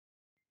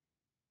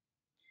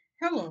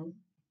Hello,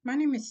 my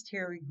name is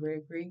Terry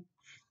Gregory,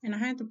 and I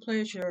had the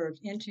pleasure of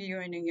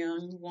interviewing a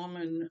young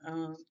woman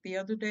the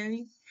other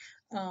day.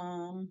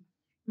 Um,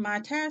 my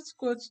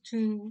task was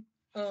to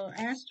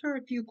ask her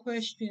a few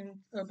questions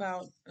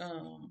about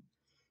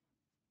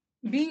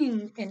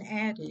being an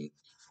addict.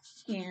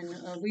 And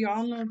we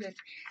all know that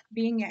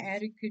being an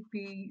addict could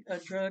be a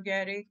drug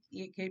addict,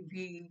 it could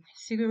be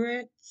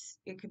cigarettes,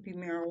 it could be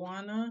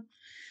marijuana,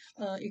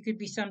 it could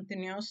be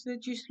something else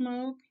that you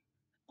smoke.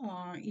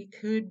 It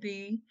could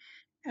be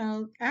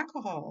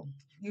alcohol.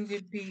 You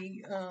could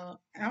be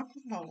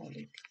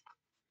alcoholic.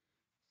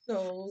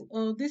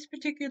 So this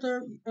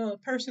particular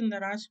person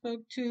that I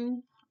spoke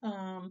to,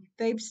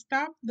 they've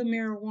stopped the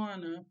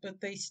marijuana, but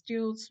they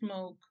still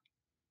smoke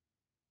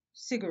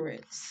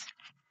cigarettes.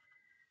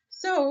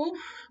 So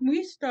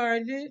we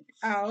started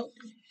out,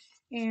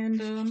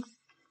 and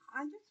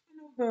I just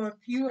went over a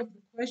few of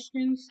the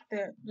questions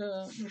that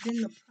was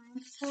in the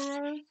prompt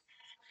for us,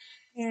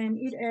 and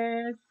it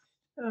asked,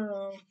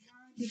 why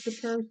did the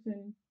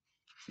person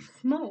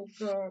smoke,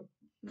 or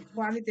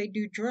why did they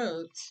do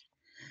drugs?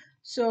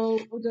 So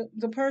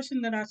the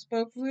person that I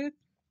spoke with,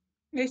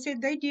 they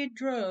said they did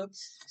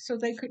drugs so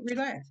they could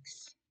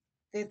relax.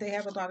 That they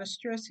have a lot of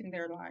stress in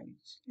their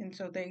lives, and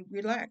so they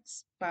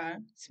relax by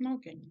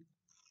smoking.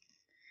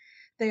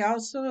 They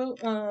also,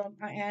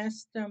 I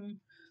asked them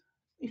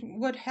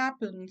what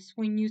happens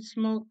when you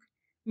smoke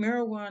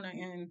marijuana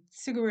and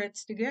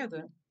cigarettes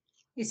together.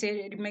 He said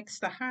it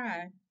makes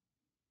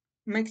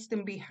makes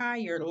them be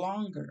higher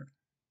longer.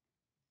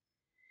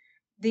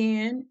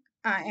 Then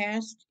I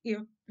asked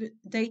if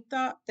they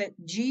thought that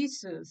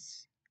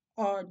Jesus,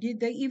 or did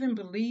they even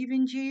believe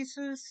in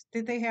Jesus?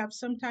 Did they have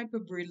some type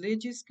of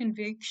religious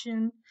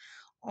conviction,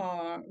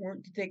 or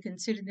did they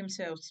consider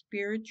themselves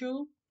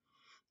spiritual?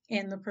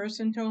 And the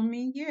person told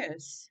me,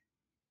 yes,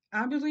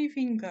 I believe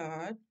in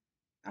God.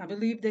 I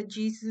believe that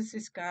Jesus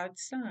is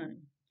God's son.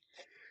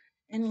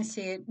 And I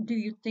said, do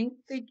you think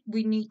that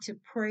we need to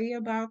pray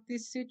about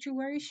this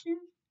situation?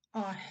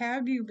 Or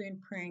have you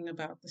been praying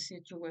about the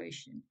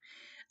situation?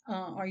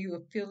 Are you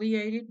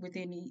affiliated with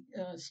any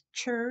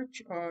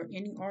church or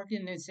any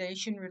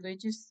organization,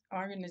 religious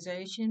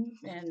organization?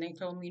 And they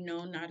told me,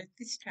 no, not at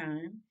this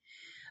time.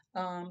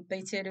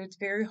 They said it was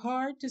very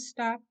hard to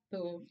stop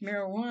the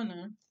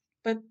marijuana,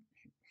 but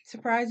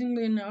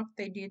surprisingly enough,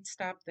 they did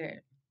stop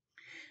that.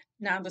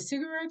 Now, the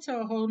cigarettes are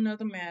a whole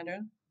nother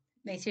matter.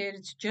 They said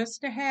it's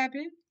just a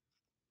habit,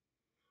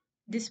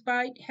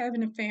 despite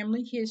having a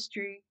family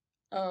history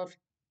of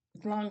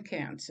lung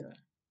cancer.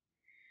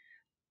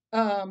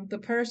 The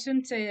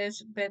person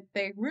says that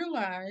they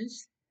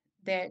realize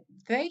that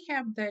they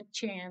have that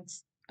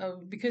chance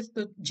of, because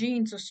the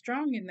genes are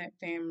strong in that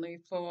family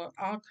for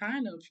all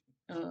kind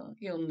of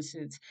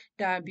illnesses,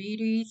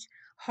 diabetes,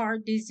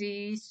 heart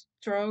disease,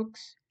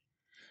 strokes.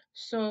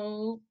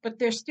 So, but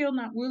they're still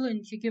not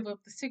willing to give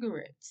up the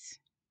cigarettes.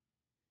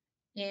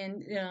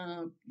 And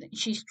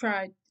she's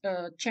tried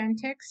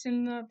Chantix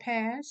in the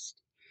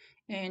past,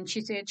 and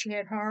she said she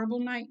had horrible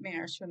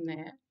nightmares from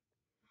that.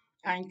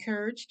 I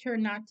encouraged her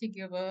not to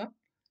give up.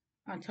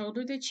 I told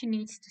her that she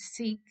needs to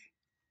seek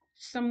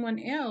someone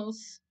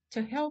else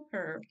to help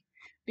her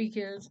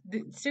because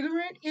the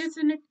cigarette is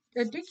an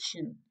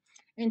addiction.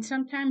 And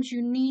sometimes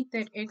you need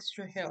that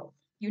extra help.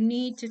 You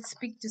need to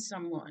speak to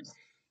someone.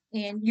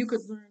 And you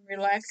could learn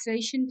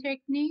relaxation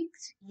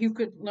techniques. You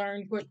could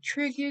learn what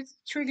triggers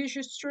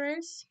your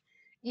stress,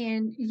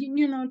 and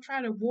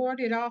try to ward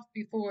it off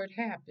before it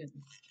happens.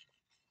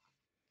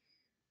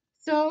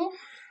 So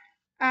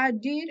I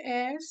did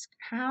ask,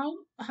 how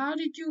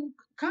did you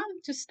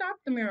come to stop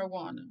the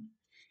marijuana?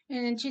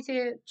 And she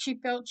said she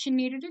felt she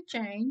needed a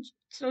change,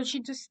 so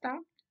she just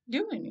stopped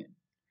doing it.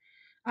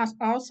 I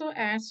also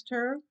asked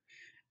her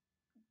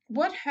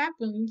what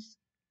happens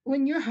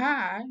when you're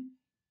high,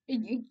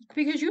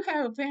 because you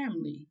have a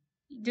family.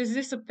 Does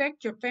this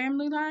affect your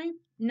family life?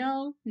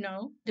 No,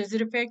 no. Does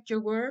it affect your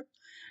work?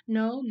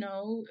 No,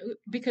 no.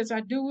 Because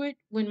I do it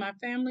when my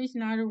family's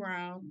not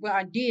around. Well,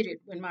 I did it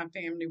when my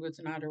family was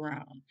not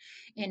around.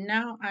 And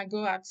now I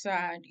go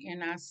outside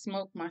and I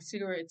smoke my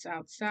cigarettes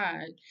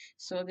outside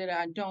so that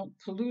I don't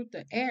pollute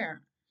the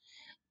air.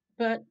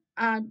 But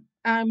I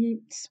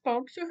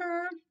spoke to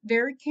her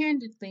very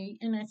candidly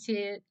and I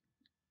said,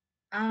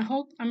 I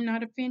hope I'm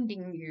not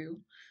offending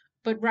you,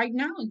 but right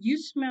now you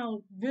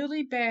smell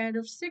really bad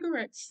of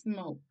cigarette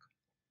smoke.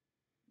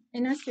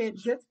 And I said,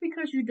 just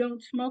because you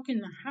don't smoke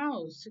in the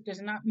house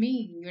does not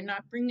mean you're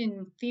not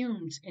bringing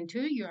fumes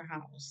into your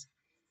house.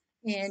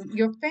 And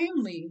your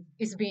family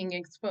is being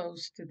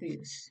exposed to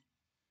this.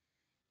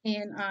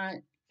 And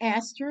I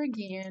asked her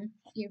again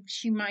if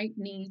she might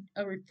need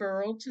a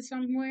referral to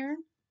somewhere,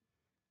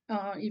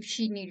 if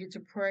she needed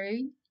to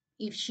pray,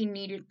 if she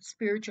needed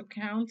spiritual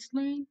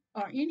counseling,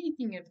 or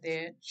anything of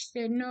that. She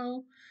said,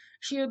 no,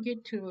 she'll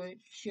get to it.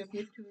 She'll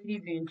get to it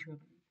eventually.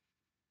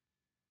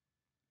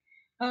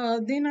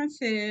 Then I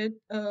said,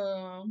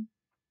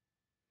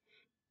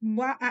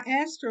 why? I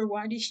asked her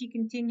why did she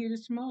continue to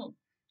smoke,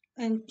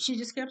 and she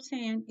just kept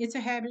saying, "It's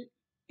a habit.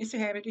 It's a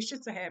habit. It's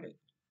just a habit.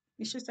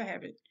 It's just a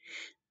habit."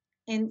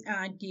 And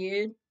I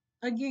did,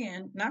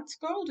 again, not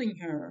scolding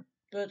her,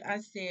 but I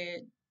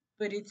said,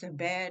 but it's a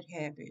bad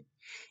habit.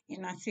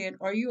 And I said,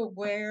 are you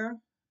aware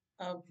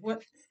of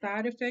what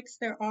side effects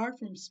there are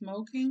from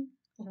smoking?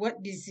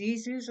 What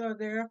diseases are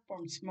there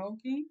from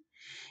smoking?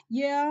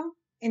 Yeah.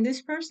 And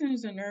this person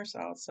is a nurse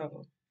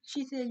also.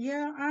 She said,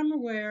 yeah, I'm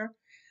aware.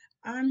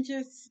 I'm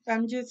just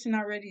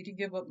not ready to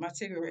give up my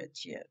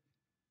cigarettes yet.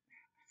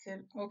 I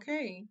said,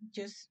 okay,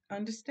 just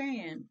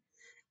understand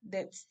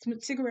that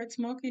cigarette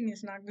smoking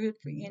is not good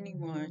for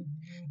anyone.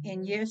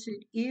 And yes,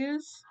 it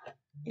is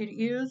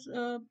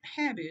a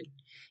habit,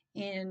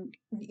 and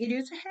it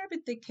is a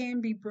habit that can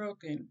be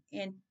broken.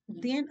 And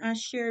then I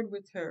shared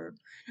with her,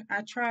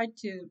 I tried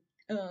to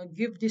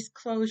give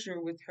disclosure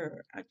with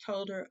her. I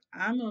told her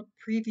I'm a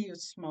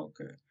previous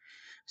smoker,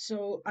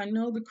 so I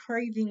know the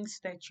cravings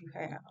that you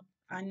have.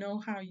 I know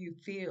how you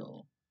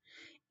feel.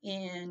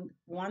 And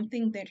one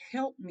thing that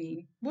helped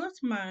me was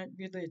my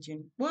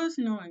religion, was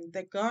knowing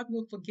that God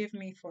will forgive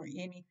me for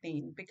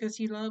anything because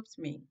He loves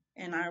me.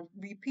 And I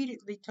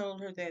repeatedly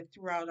told her that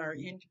throughout our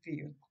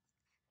interview.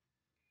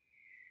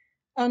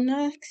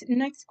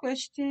 Next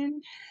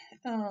question.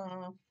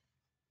 Uh,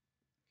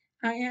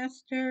 I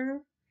asked her,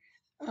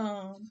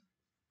 um,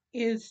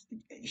 is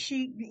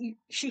she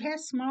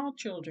has small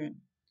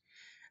children?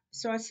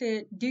 So I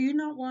said, do you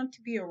not want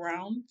to be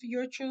around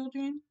your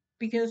children?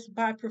 Because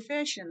by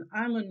profession,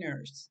 I'm a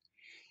nurse.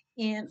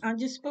 And I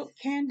just spoke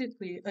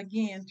candidly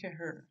again to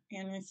her.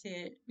 And I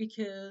said,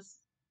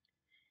 because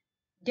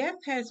death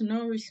has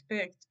no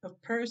respect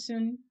of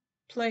person,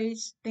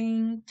 place,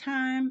 thing,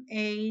 time,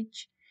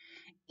 age,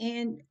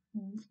 and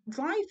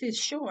life is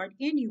short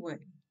anyway.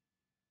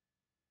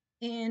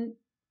 And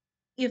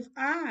if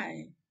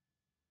I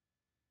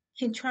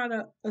can try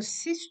to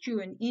assist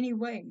you in any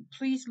way,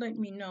 please let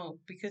me know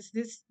because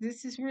this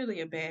is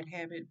really a bad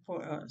habit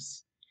for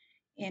us.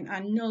 And I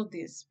know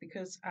this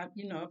because I've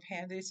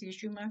had this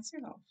issue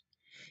myself.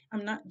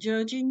 I'm not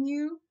judging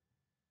you.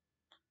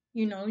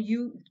 You're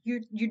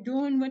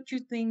doing what you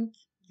think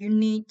you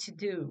need to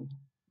do,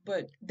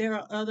 but there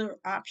are other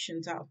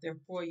options out there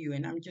for you,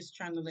 and I'm just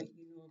trying to let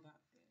you know about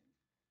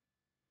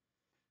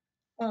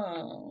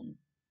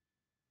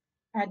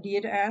that. I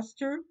did ask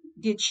her,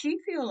 did she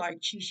feel like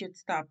she should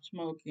stop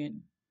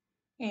smoking?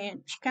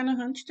 And she kind of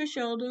hunched her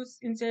shoulders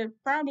and said,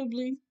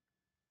 probably.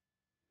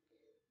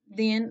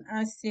 Then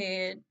I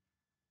said,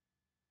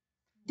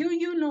 do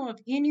you know of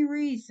any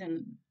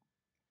reason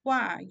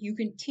why you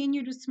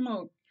continue to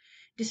smoke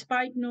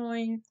despite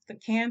knowing the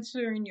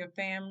cancer in your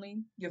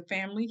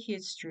family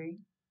history,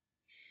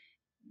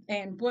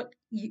 and what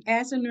you,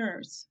 as a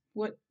nurse,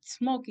 what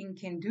smoking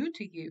can do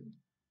to you?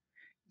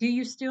 Do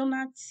you still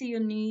not see a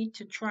need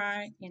to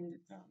try and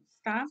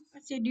stop? I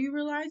said, do you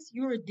realize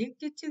you're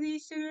addicted to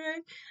these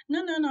cigarettes?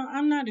 No, no, no,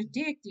 I'm not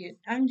addicted.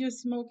 I'm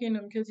just smoking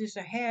them because it's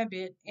a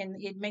habit and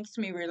it makes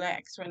me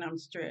relax when I'm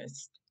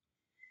stressed.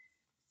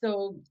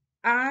 So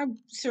I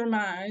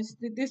surmised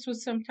that this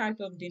was some type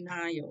of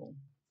denial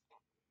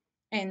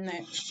and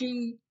that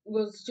she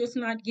was just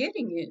not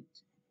getting it.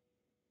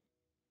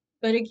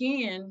 But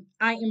again,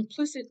 I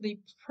implicitly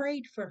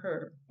prayed for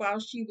her while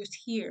she was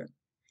here.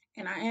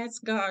 And I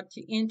asked God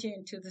to enter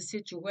into the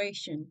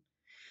situation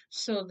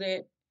so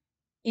that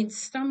in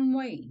some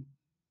way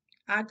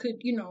I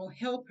could,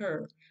 help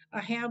her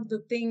or have the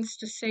things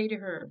to say to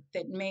her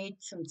that made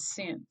some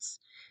sense,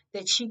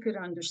 that she could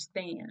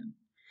understand.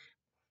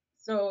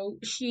 So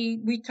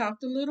we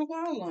talked a little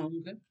while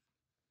longer,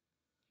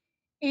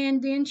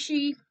 and then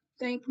she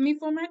thanked me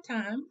for my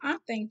time. I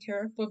thanked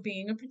her for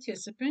being a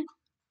participant,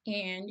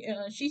 and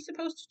she's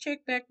supposed to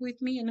check back with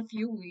me in a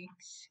few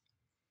weeks.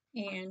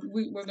 And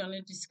we're going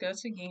to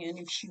discuss again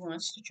if she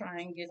wants to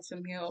try and get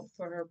some help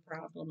for her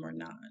problem or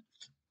not.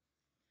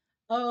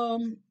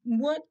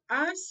 What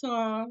I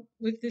saw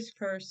with this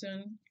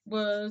person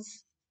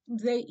was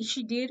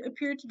she did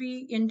appear to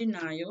be in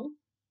denial.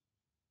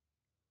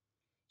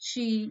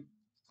 She,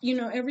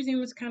 everything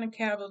was kind of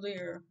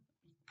cavalier.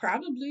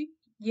 Probably,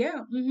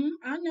 yeah.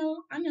 I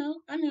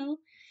know.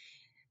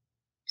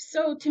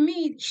 So to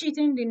me, she's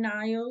in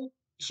denial.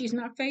 She's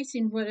not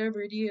facing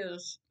whatever it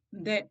is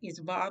that is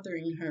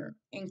bothering her,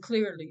 and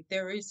clearly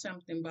there is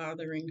something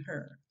bothering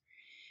her.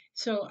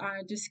 So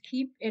I just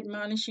keep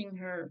admonishing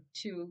her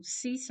to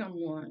see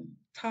someone,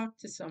 talk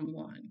to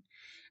someone,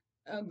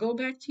 go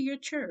back to your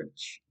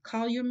church,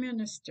 call your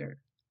minister,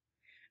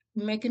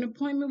 make an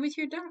appointment with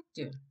your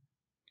doctor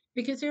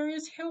because there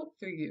is help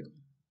for you.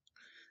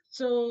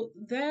 So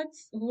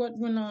that's what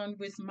went on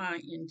with my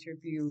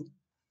interview.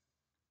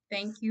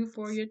 Thank you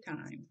for your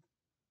time.